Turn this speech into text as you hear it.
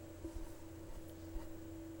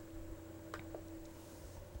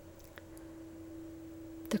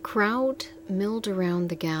The crowd milled around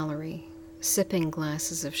the gallery, sipping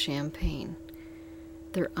glasses of champagne,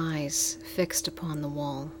 their eyes fixed upon the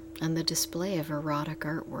wall and the display of erotic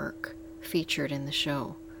artwork featured in the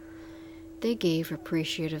show. They gave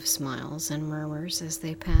appreciative smiles and murmurs as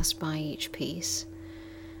they passed by each piece,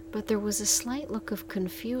 but there was a slight look of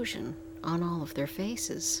confusion on all of their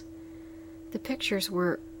faces. The pictures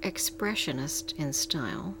were expressionist in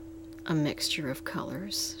style, a mixture of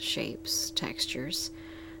colors, shapes, textures.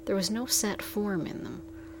 There was no set form in them,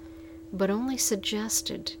 but only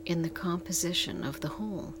suggested in the composition of the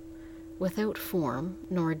whole. Without form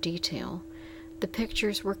nor detail, the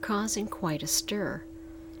pictures were causing quite a stir.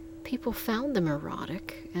 People found them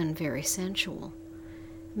erotic and very sensual.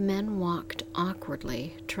 Men walked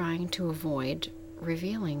awkwardly, trying to avoid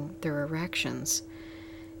revealing their erections,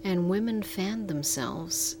 and women fanned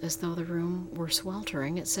themselves as though the room were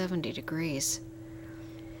sweltering at 70 degrees.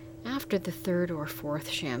 After the third or fourth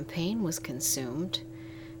champagne was consumed,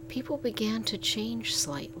 people began to change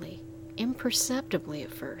slightly, imperceptibly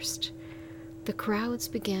at first. The crowds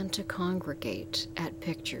began to congregate at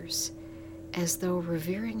pictures, as though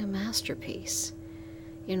revering a masterpiece.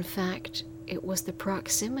 In fact, it was the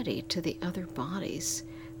proximity to the other bodies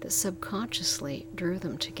that subconsciously drew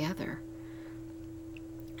them together.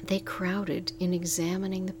 They crowded in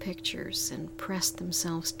examining the pictures and pressed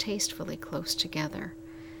themselves tastefully close together.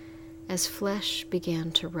 As flesh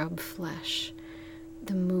began to rub flesh,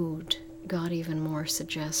 the mood got even more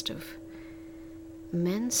suggestive.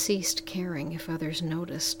 Men ceased caring if others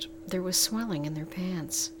noticed there was swelling in their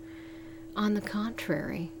pants. On the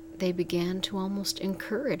contrary, they began to almost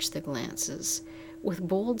encourage the glances, with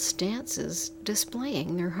bold stances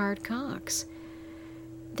displaying their hard cocks.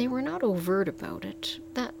 They were not overt about it.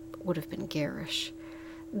 That would have been garish.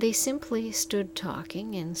 They simply stood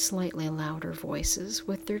talking in slightly louder voices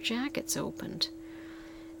with their jackets opened.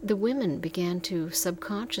 The women began to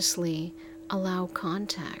subconsciously allow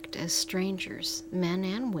contact as strangers, men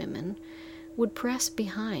and women, would press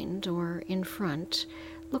behind or in front,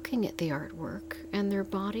 looking at the artwork, and their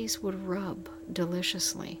bodies would rub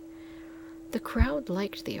deliciously. The crowd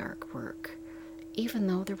liked the artwork, even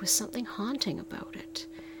though there was something haunting about it,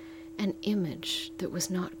 an image that was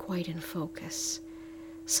not quite in focus,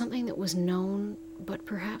 something that was known but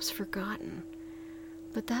perhaps forgotten.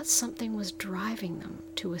 But that something was driving them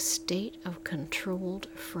to a state of controlled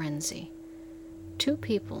frenzy. Two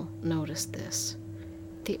people noticed this.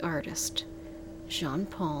 The artist,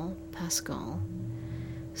 Jean-Paul Pascal,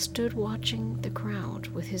 stood watching the crowd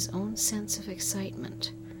with his own sense of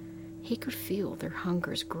excitement. He could feel their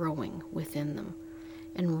hungers growing within them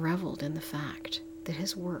and reveled in the fact that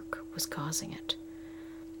his work was causing it.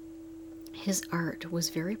 His art was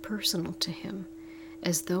very personal to him,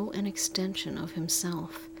 as though an extension of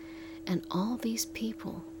himself, and all these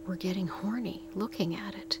people were getting horny looking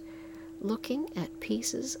at it, looking at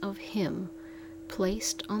pieces of him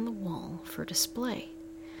placed on the wall for display.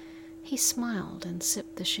 He smiled and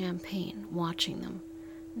sipped the champagne, watching them,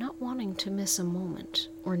 not wanting to miss a moment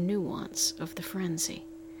or nuance of the frenzy.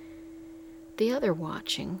 The other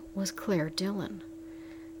watching was Claire Dillon.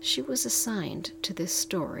 She was assigned to this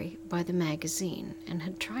story by the magazine and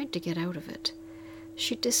had tried to get out of it.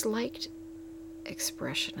 She disliked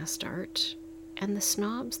expressionist art and the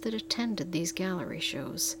snobs that attended these gallery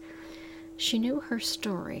shows. She knew her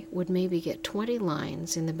story would maybe get 20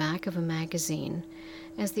 lines in the back of a magazine,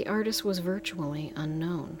 as the artist was virtually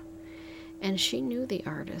unknown, and she knew the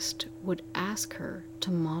artist would ask her to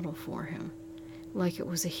model for him, like it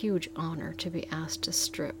was a huge honor to be asked to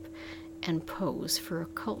strip and pose for a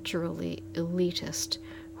culturally elitist,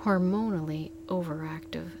 hormonally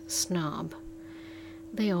overactive snob.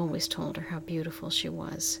 They always told her how beautiful she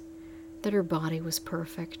was, that her body was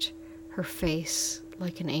perfect, her face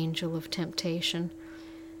like an angel of temptation.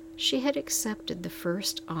 She had accepted the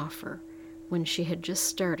first offer when she had just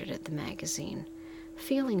started at the magazine,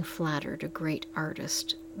 feeling flattered a great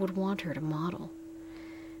artist would want her to model.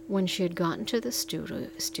 When she had gotten to the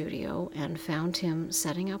studio and found him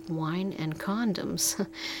setting up wine and condoms,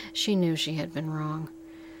 she knew she had been wrong.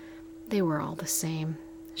 They were all the same.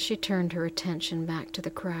 She turned her attention back to the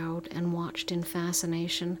crowd and watched in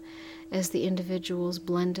fascination as the individuals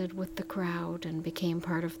blended with the crowd and became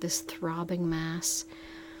part of this throbbing mass.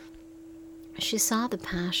 She saw the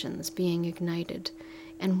passions being ignited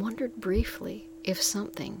and wondered briefly if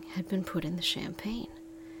something had been put in the champagne.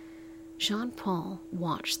 Jean-Paul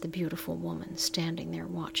watched the beautiful woman standing there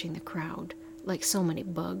watching the crowd like so many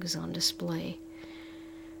bugs on display.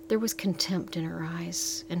 There was contempt in her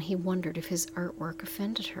eyes, and he wondered if his artwork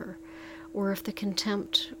offended her, or if the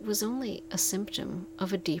contempt was only a symptom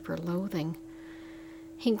of a deeper loathing.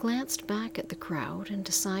 He glanced back at the crowd and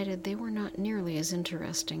decided they were not nearly as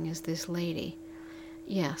interesting as this lady.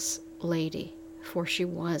 Yes, lady, for she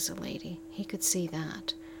was a lady. He could see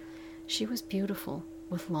that. She was beautiful,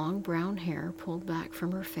 with long brown hair pulled back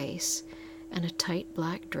from her face and a tight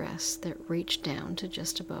black dress that reached down to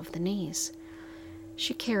just above the knees.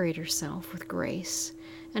 She carried herself with grace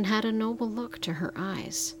and had a noble look to her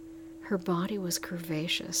eyes. Her body was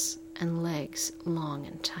curvaceous and legs long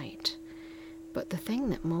and tight. But the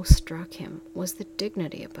thing that most struck him was the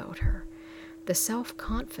dignity about her, the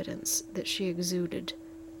self-confidence that she exuded.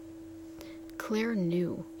 Claire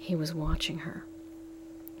knew he was watching her.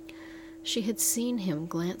 She had seen him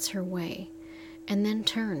glance her way and then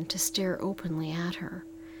turn to stare openly at her.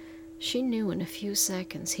 She knew in a few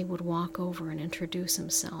seconds he would walk over and introduce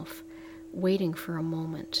himself, waiting for a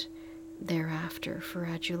moment, thereafter for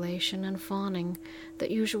adulation and fawning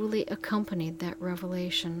that usually accompanied that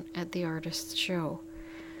revelation at the artist's show.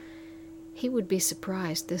 He would be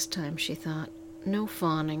surprised this time, she thought. No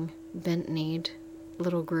fawning, bent kneed,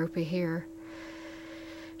 little groupie here.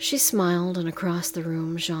 She smiled, and across the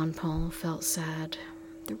room Jean-Paul felt sad.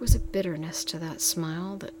 There was a bitterness to that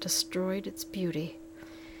smile that destroyed its beauty.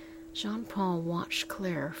 Jean-Paul watched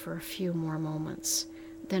Claire for a few more moments,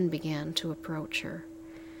 then began to approach her.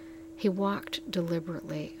 He walked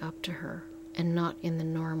deliberately up to her, and not in the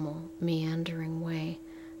normal, meandering way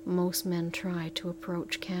most men try to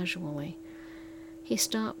approach casually. He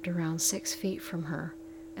stopped around 6 feet from her,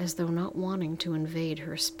 as though not wanting to invade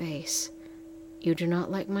her space. "You do not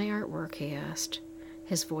like my artwork?" he asked,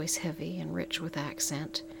 his voice heavy and rich with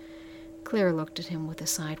accent. Claire looked at him with a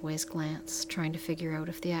sideways glance, trying to figure out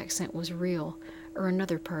if the accent was real or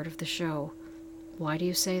another part of the show. "Why do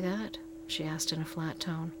you say that?" she asked in a flat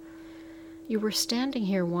tone. "You were standing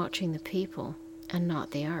here watching the people, and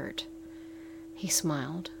not the art." He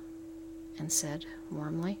smiled and said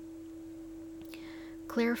warmly.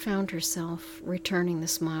 Claire found herself returning the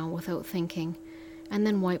smile without thinking, and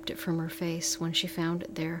then wiped it from her face when she found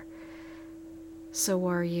it there. "So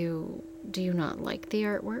do you not like the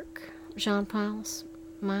artwork?" Jean-Paul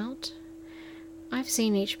smiled. "I've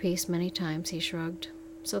seen each piece many times," he shrugged,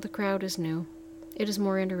 "so the crowd is new. It is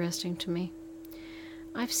more interesting to me."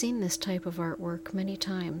 "I've seen this type of artwork many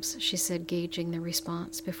times," she said, gauging the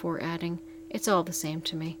response before adding, "It's all the same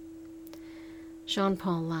to me."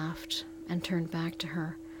 Jean-Paul laughed and turned back to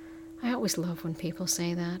her. "I always love when people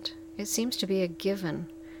say that. It seems to be a given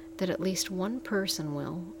that at least one person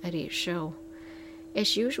will at each show.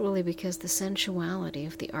 It's usually because the sensuality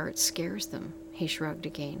of the art scares them." He shrugged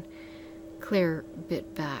again. Claire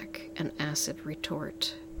bit back an acid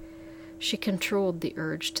retort. She controlled the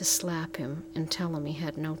urge to slap him and tell him he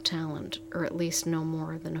had no talent, or at least no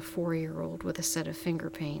more than a 4-year-old with a set of finger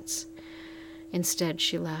paints. Instead,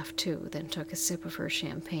 she laughed too, then took a sip of her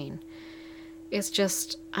champagne. "It's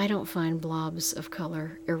just, I don't find blobs of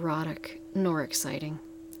color erotic nor exciting.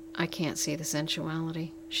 I can't see the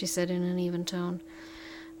sensuality," she said in an even tone.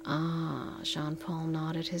 "Ah," Jean-Paul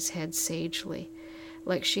nodded his head sagely,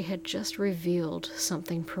 like she had just revealed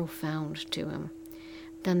something profound to him.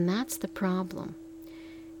 "Then that's the problem."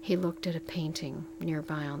 He looked at a painting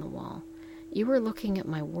nearby on the wall. "You were looking at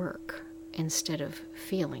my work instead of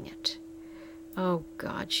feeling it." Oh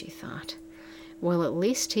God, she thought. Well, at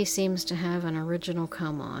least he seems to have an original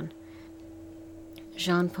come-on.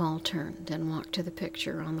 Jean-Paul turned and walked to the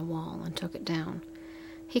picture on the wall and took it down.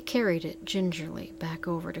 He carried it gingerly back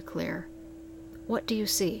over to Claire. "What do you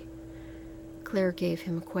see?" Claire gave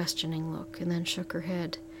him a questioning look and then shook her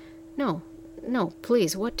head. No,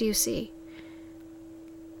 please, what do you see?"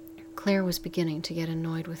 Claire was beginning to get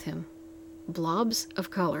annoyed with him. "Blobs of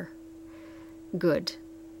color." "Good.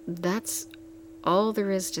 That's all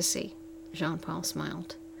there is to see." Jean-Paul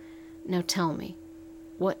smiled. "Now tell me,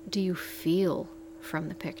 what do you feel from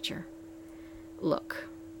the picture?" "Look,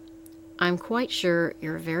 I'm quite sure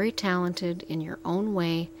you're very talented in your own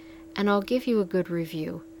way, and I'll give you a good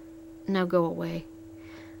review. Now go away.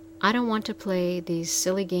 I don't want to play these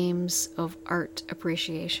silly games of art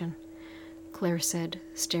appreciation," Claire said,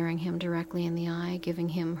 staring him directly in the eye, giving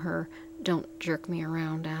him her "don't jerk me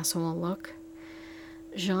around, asshole" look.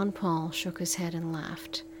 Jean-Paul shook his head and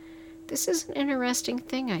laughed. "This is an interesting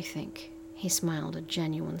thing, I think." He smiled a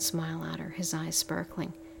genuine smile at her, his eyes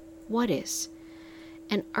sparkling. "What is?"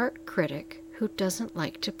 "An art critic who doesn't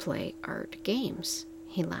like to play art games."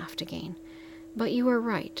 He laughed again. "But you are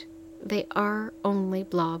right. They are only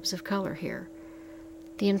blobs of color here.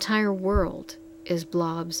 The entire world is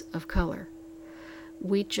blobs of color.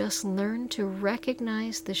 We just learn to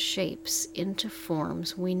recognize the shapes into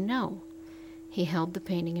forms we know." He held the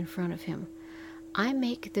painting in front of him. "I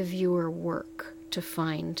make the viewer work to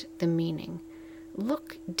find the meaning.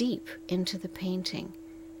 Look deep into the painting.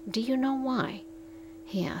 Do you know why?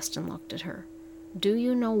 He asked and looked at her. Do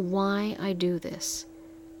you know why I do this?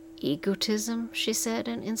 Egotism, she said,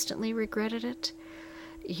 and instantly regretted it.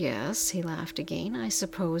 Yes, he laughed again. I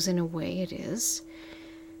suppose in a way it is.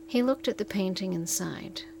 He looked at the painting and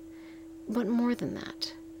sighed. But more than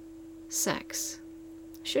that. Sex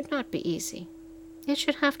should not be easy. It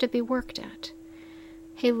should have to be worked at.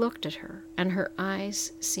 He looked at her, and her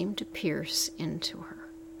eyes seemed to pierce into her.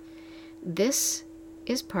 This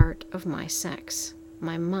is part of my sex,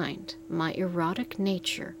 my mind, my erotic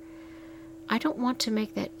nature. I don't want to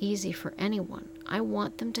make that easy for anyone. I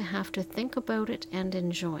want them to have to think about it and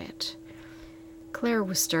enjoy it. Claire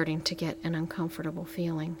was starting to get an uncomfortable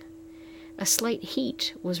feeling. A slight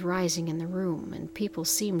heat was rising in the room, and people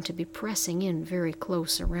seemed to be pressing in very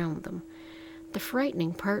close around them. The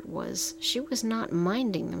frightening part was, she was not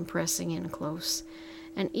minding them pressing in close,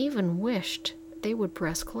 and even wished they would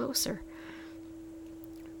press closer.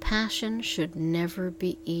 Passion should never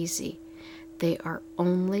be easy. They are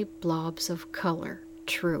only blobs of color,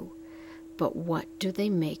 true, but what do they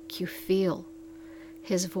make you feel?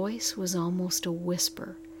 His voice was almost a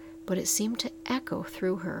whisper, but it seemed to echo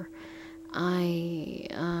through her.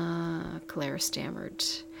 Claire stammered.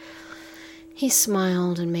 He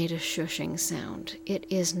smiled and made a shushing sound. It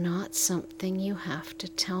is not something you have to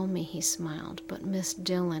tell me, he smiled, but Miss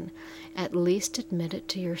Dillon, at least admit it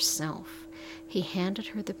to yourself. He handed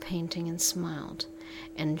her the painting and smiled.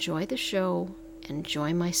 Enjoy the show,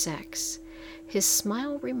 enjoy my sex. His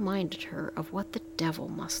smile reminded her of what the devil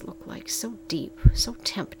must look like, so deep, so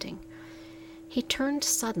tempting. He turned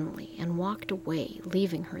suddenly and walked away,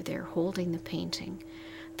 leaving her there holding the painting.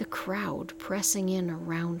 The crowd, pressing in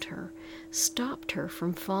around her, stopped her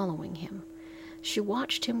from following him. She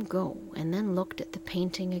watched him go and then looked at the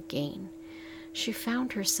painting again. She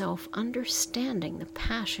found herself understanding the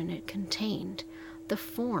passion it contained. The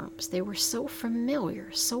forms, they were so familiar,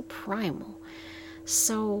 so primal.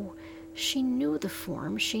 She knew the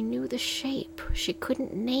form, she knew the shape. She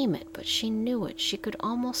couldn't name it, but she knew it. She could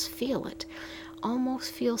almost feel it,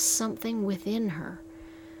 almost feel something within her.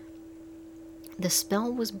 The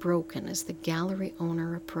spell was broken as the gallery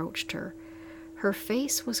owner approached her. Her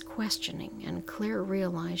face was questioning, and Claire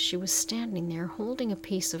realized she was standing there holding a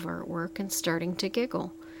piece of artwork and starting to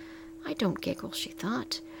giggle. I don't giggle, she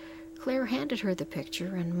thought. Claire handed her the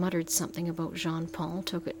picture and muttered something about Jean-Paul,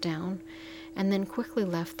 took it down, and then quickly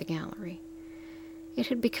left the gallery. It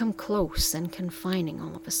had become close and confining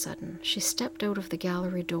all of a sudden. She stepped out of the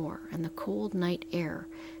gallery door, and the cold night air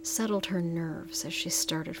settled her nerves as she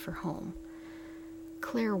started for home.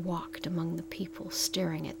 Claire walked among the people,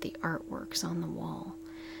 staring at the artworks on the wall.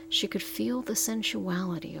 She could feel the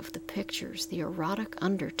sensuality of the pictures, the erotic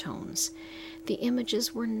undertones. The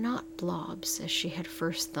images were not blobs, as she had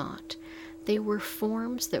first thought. They were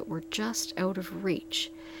forms that were just out of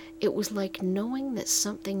reach. It was like knowing that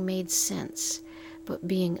something made sense, but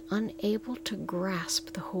being unable to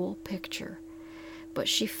grasp the whole picture. But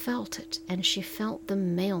she felt it, and she felt the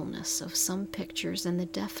maleness of some pictures and the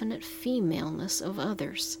definite femaleness of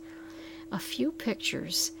others. A few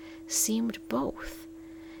pictures seemed both,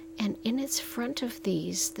 and in its front of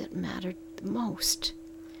these that mattered the most.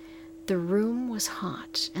 The room was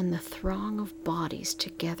hot, and the throng of bodies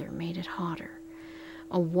together made it hotter.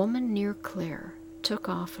 A woman near Claire took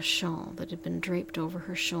off a shawl that had been draped over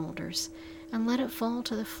her shoulders and let it fall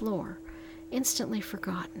to the floor, instantly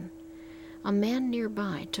forgotten. A man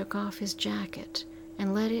nearby took off his jacket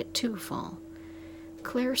and let it too fall.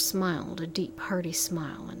 Claire smiled a deep, hearty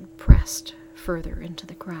smile and pressed further into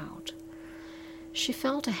the crowd. She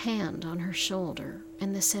felt a hand on her shoulder,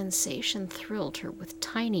 and the sensation thrilled her with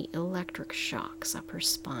tiny electric shocks up her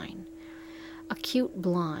spine. A cute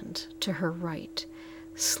blonde to her right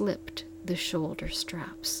slipped the shoulder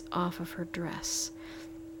straps off of her dress,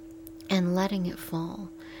 and letting it fall,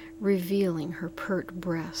 revealing her pert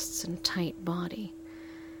breasts and tight body.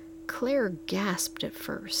 Claire gasped at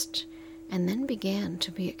first, and then began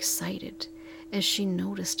to be excited as she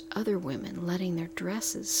noticed other women letting their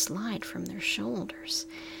dresses slide from their shoulders.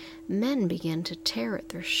 Men began to tear at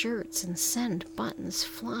their shirts and send buttons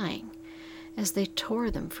flying as they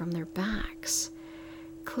tore them from their backs.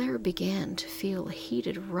 Claire began to feel a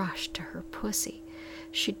heated rush to her pussy.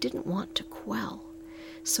 She didn't want to quell,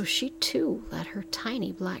 so she too let her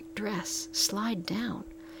tiny black dress slide down.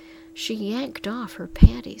 She yanked off her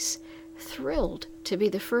panties, thrilled to be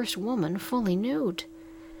the first woman fully nude.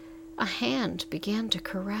 A hand began to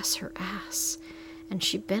caress her ass, and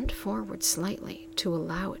she bent forward slightly to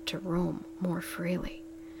allow it to roam more freely.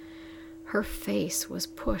 Her face was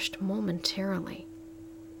pushed momentarily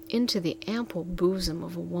into the ample bosom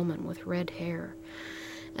of a woman with red hair,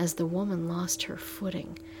 as the woman lost her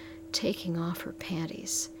footing, taking off her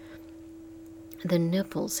panties. The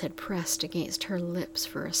nipples had pressed against her lips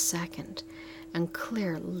for a second, and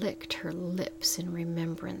Claire licked her lips in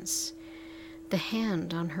remembrance. The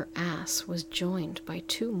hand on her ass was joined by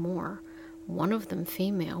two more, one of them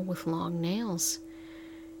female with long nails.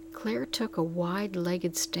 Claire took a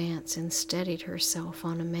wide-legged stance and steadied herself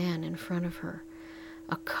on a man in front of her.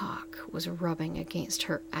 A cock was rubbing against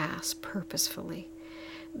her ass purposefully,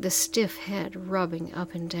 the stiff head rubbing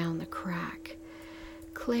up and down the crack.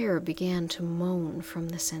 Claire began to moan from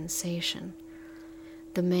the sensation.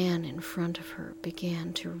 The man in front of her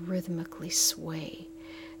began to rhythmically sway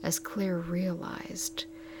as Claire realized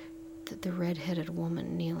that the red-headed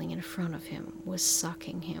woman kneeling in front of him was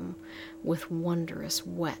sucking him with wondrous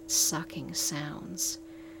wet sucking sounds.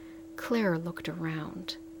 Claire looked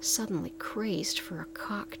around, suddenly crazed for a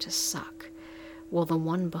cock to suck, while the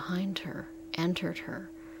one behind her entered her.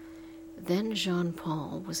 Then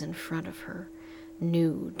Jean-Paul was in front of her,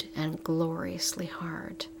 nude and gloriously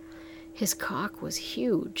hard. His cock was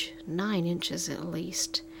huge, 9 inches at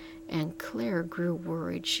least, and Claire grew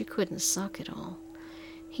worried she couldn't suck it all.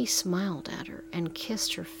 He smiled at her and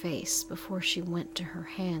kissed her face before she went to her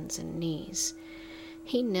hands and knees.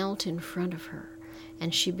 He knelt in front of her,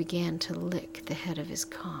 and she began to lick the head of his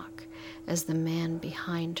cock as the man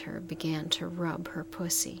behind her began to rub her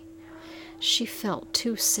pussy. She felt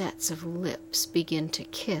 2 sets of lips begin to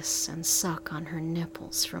kiss and suck on her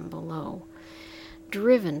nipples from below.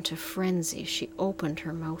 Driven to frenzy, she opened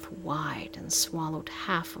her mouth wide and swallowed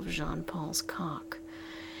half of Jean-Paul's cock.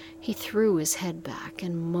 He threw his head back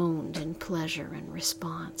and moaned in pleasure in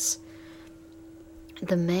response.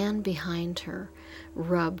 The man behind her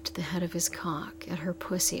rubbed the head of his cock at her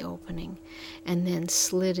pussy opening and then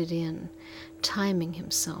slid it in, timing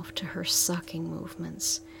himself to her sucking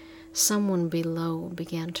movements. Someone below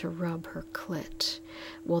began to rub her clit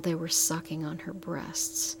while they were sucking on her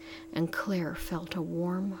breasts, and Claire felt a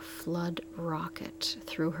warm flood rocket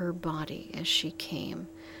through her body as she came.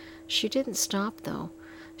 She didn't stop, though.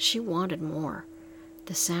 She wanted more.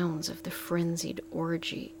 The sounds of the frenzied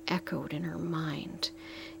orgy echoed in her mind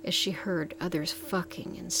as she heard others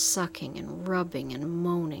fucking and sucking and rubbing and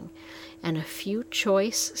moaning, and a few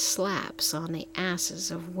choice slaps on the asses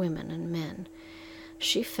of women and men.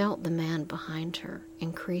 She felt the man behind her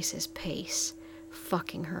increase his pace,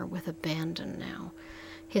 fucking her with abandon now,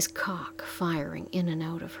 his cock firing in and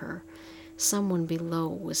out of her. Someone below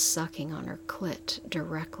was sucking on her clit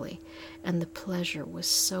directly, and the pleasure was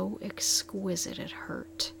so exquisite it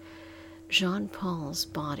hurt. Jean-Paul's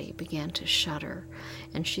body began to shudder,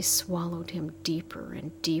 and she swallowed him deeper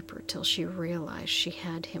and deeper till she realized she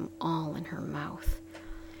had him all in her mouth.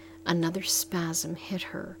 Another spasm hit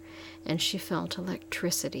her, and she felt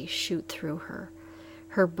electricity shoot through her.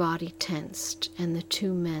 Her body tensed, and the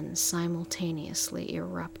 2 men simultaneously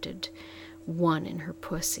erupted, one in her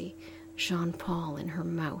pussy, Jean-Paul in her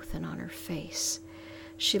mouth and on her face.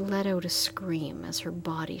 She let out a scream as her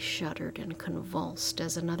body shuddered and convulsed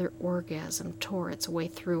as another orgasm tore its way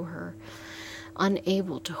through her.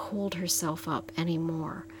 Unable to hold herself up any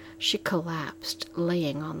more, she collapsed,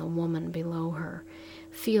 laying on the woman below her,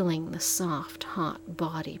 feeling the soft, hot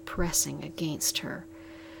body pressing against her.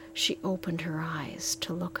 She opened her eyes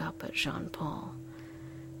to look up at Jean-Paul.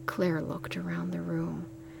 Claire looked around the room.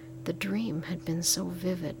 The dream had been so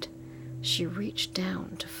vivid. She reached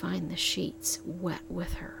down to find the sheets wet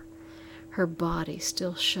with her, her body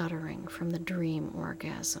still shuddering from the dream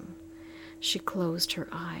orgasm. She closed her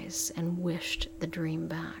eyes and wished the dream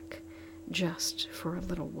back, just for a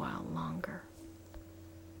little while longer.